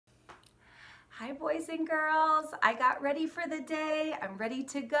Hi boys and girls, I got ready for the day. I'm ready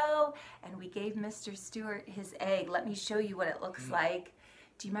to go. And we gave Mr. Stewart his egg. Let me show you what it looks like.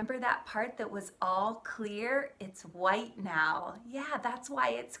 Do you remember that part that was all clear? It's white now. Yeah, that's why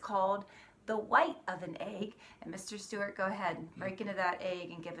it's called the white of an egg. And Mr. Stewart, go ahead, break into that egg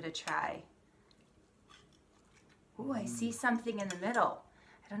and give it a try. Ooh, I see something in the middle.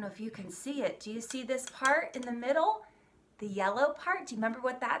 I don't know if you can see it. Do you see this part in the middle? The yellow part? Do you remember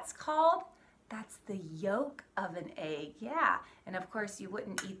what that's called? That's the yolk of an egg, yeah. And of course, you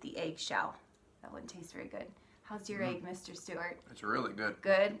wouldn't eat the eggshell. That wouldn't taste very good. How's your egg, Mr. Stewart? It's really good.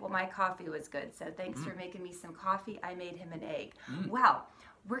 Good? Well, my coffee was good, so thanks for making me some coffee. I made him an egg. Wow.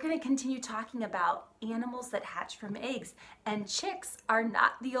 We're going to continue talking about animals that hatch from eggs. And chicks are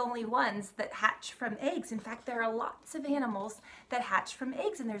not the only ones that hatch from eggs. In fact, there are lots of animals that hatch from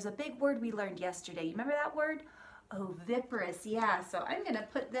eggs. And there's a big word we learned yesterday. You remember that word? Oviparous. Yeah, so I'm going to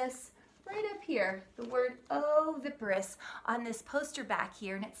put this right up here, the word oviparous, on this poster back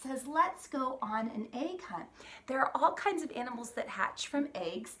here, and it says, let's go on an egg hunt. There are all kinds of animals that hatch from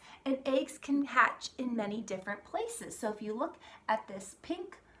eggs, and eggs can hatch in many different places. So if you look at this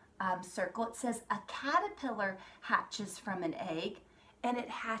pink circle, it says a caterpillar hatches from an egg, and it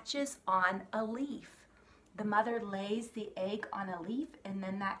hatches on a leaf. The mother lays the egg on a leaf, and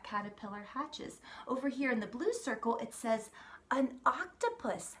then that caterpillar hatches. Over here in the blue circle, it says an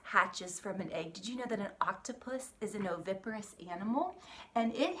octopus hatches from an egg. Did you know that an octopus is an oviparous animal?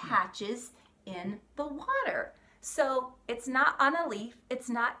 And it hatches in the water. So it's not on a leaf, it's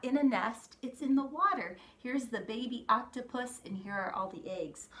not in a nest, it's in the water. Here's the baby octopus, and here are all the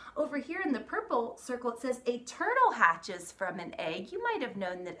eggs. Over here in the purple circle, it says a turtle hatches from an egg. You might have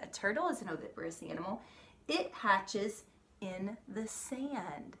known that a turtle is an oviparous animal. It hatches in the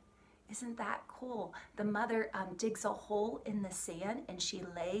sand. Isn't that cool? The mother digs a hole in the sand and she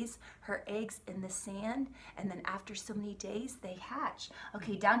lays her eggs in the sand, and then after so many days they hatch.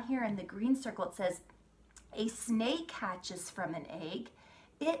 Okay, down here in the green circle it says a snake hatches from an egg.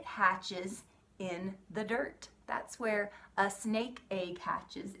 It hatches in the dirt. That's where a snake egg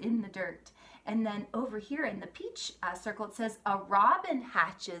hatches, in the dirt. And then over here in the peach circle, it says a robin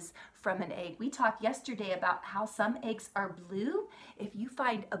hatches from an egg. We talked yesterday about how some eggs are blue. If you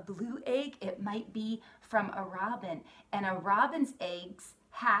find a blue egg, it might be from a robin. And a robin's eggs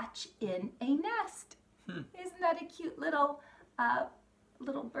hatch in a nest. Isn't that a cute little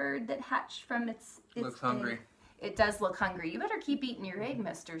bird that hatched from its Looks egg? hungry. It does look hungry. You better keep eating your egg,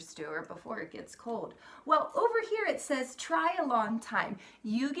 Mr. Stewart, before it gets cold. Well, over here it says try a long time.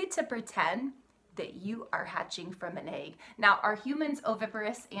 You get to pretend that you are hatching from an egg. Now, are humans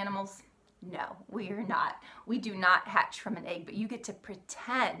oviparous animals? No, we are not. We do not hatch from an egg, but you get to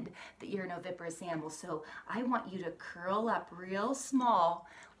pretend that you're an oviparous animal. So I want you to curl up real small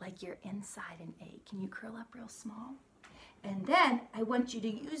like you're inside an egg. Can you curl up real small? And then I want you to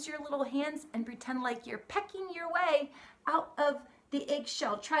use your little hands and pretend like you're pecking your way out of the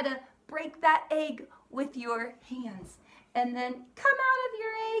eggshell. Try to break that egg with your hands. And then come out of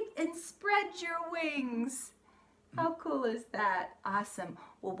your egg and spread your wings. How cool is that? Awesome.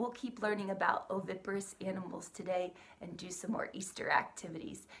 Well, we'll keep learning about oviparous animals today and do some more Easter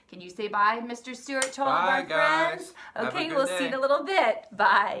activities. Can you say bye, Mr. Stewart, to all of our friends? Bye, guys. Okay, Have a good we'll day. see you in a little bit.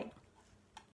 Bye.